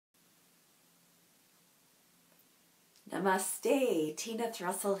Namaste, Tina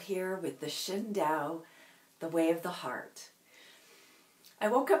Thrussell here with the Shin Dao, the way of the heart. I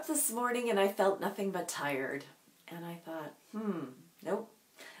woke up this morning and I felt nothing but tired. And I thought, nope,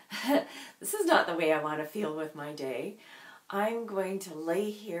 this is not the way I want to feel with my day. I'm going to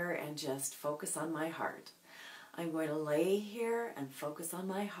lay here and just focus on my heart. I'm going to lay here and focus on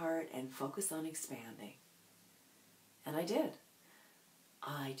my heart and focus on expanding. And I did.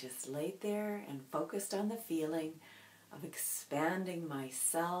 I just laid there and focused on the feeling of expanding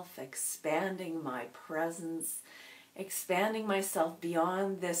myself, expanding my presence, expanding myself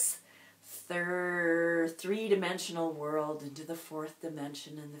beyond this three-dimensional world into the fourth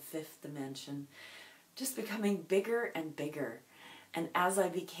dimension and the fifth dimension, just becoming bigger and bigger. And as I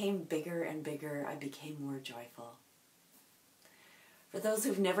became bigger and bigger, I became more joyful. For those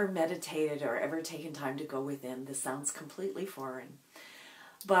who've never meditated or ever taken time to go within, this sounds completely foreign.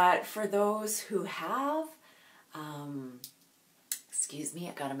 But for those who have, excuse me,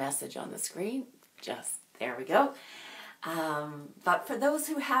 I got a message on the screen. There we go. But for those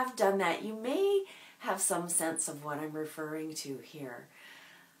who have done that, you may have some sense of what I'm referring to here.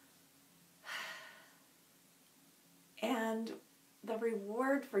 And the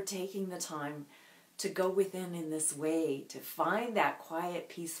reward for taking the time to go within in this way, to find that quiet,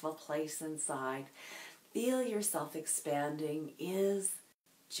 peaceful place inside, feel yourself expanding, is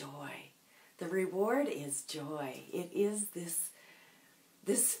joy. The reward is joy. It is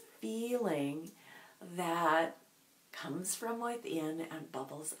this feeling that comes from within and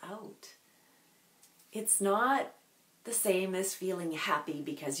bubbles out. It's not the same as feeling happy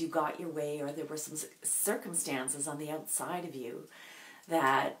because you got your way or there were some circumstances on the outside of you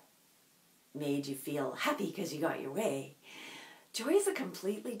that made you feel happy because you got your way. Joy is a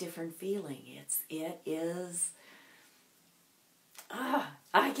completely different feeling. It is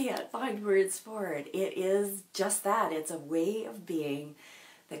I can't find words for it. It is just that. It's a way of being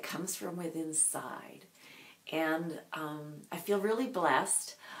that comes from within inside. And I feel really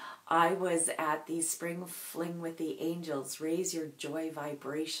blessed. I was at the Spring Fling with the Angels, Raise Your Joy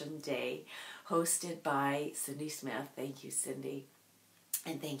Vibration Day, hosted by Cindy Smith. Thank you, Cindy.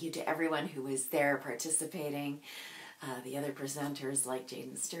 And thank you to everyone who was there participating. The other presenters like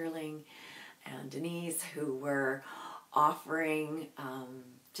Jaden Sterling and Denise, who were offering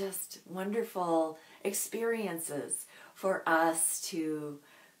just wonderful experiences for us to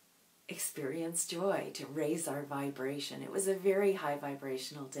experience joy, to raise our vibration. It was a very high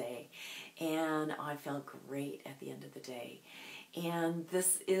vibrational day, and I felt great at the end of the day. And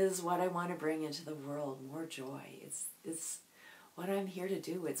this is what I want to bring into the world, more joy. It's what I'm here to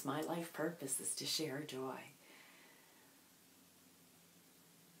do. It's my life purpose, is to share joy.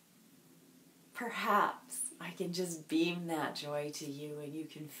 Perhaps I can just beam that joy to you and you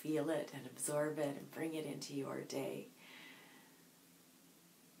can feel it and absorb it and bring it into your day.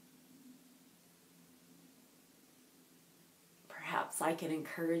 Perhaps I can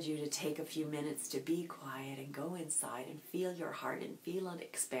encourage you to take a few minutes to be quiet and go inside and feel your heart and feel it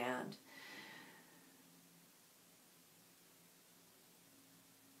expand.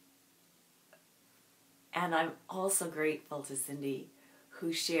 And I'm also grateful to Cindy,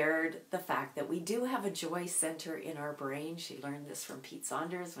 who shared the fact that we do have a joy center in our brain. She learned this from Pete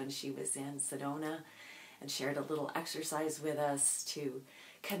Saunders when she was in Sedona and shared a little exercise with us to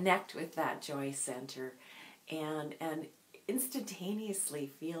connect with that joy center and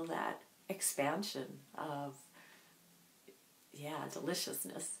instantaneously feel that expansion of,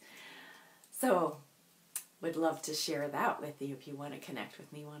 deliciousness. So, would love to share that with you if you want to connect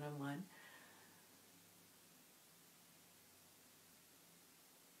with me one-on-one.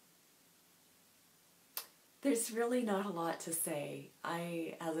 There's really not a lot to say.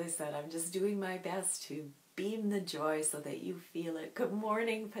 As I said, I'm just doing my best to beam the joy so that you feel it. Good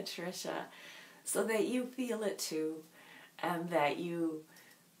morning, Patricia. So that you feel it too, and that you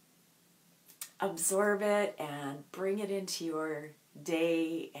absorb it and bring it into your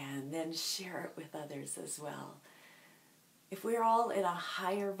day and then share it with others as well. If we're all in a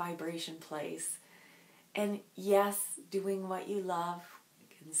higher vibration place, and yes, doing what you love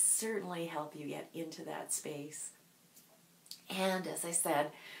can certainly help you get into that space. And as I said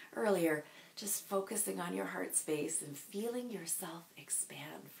earlier, just focusing on your heart space and feeling yourself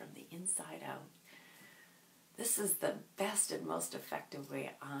expand from the inside out. This is the best and most effective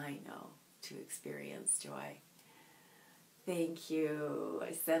way I know to experience joy. Thank you.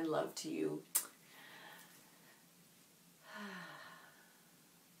 I send love to you.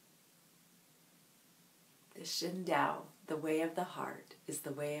 The Shin Dao, the way of the heart, is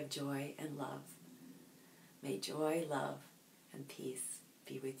the way of joy and love. May joy, love, and peace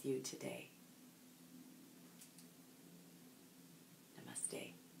be with you today.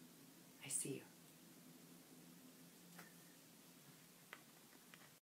 See you.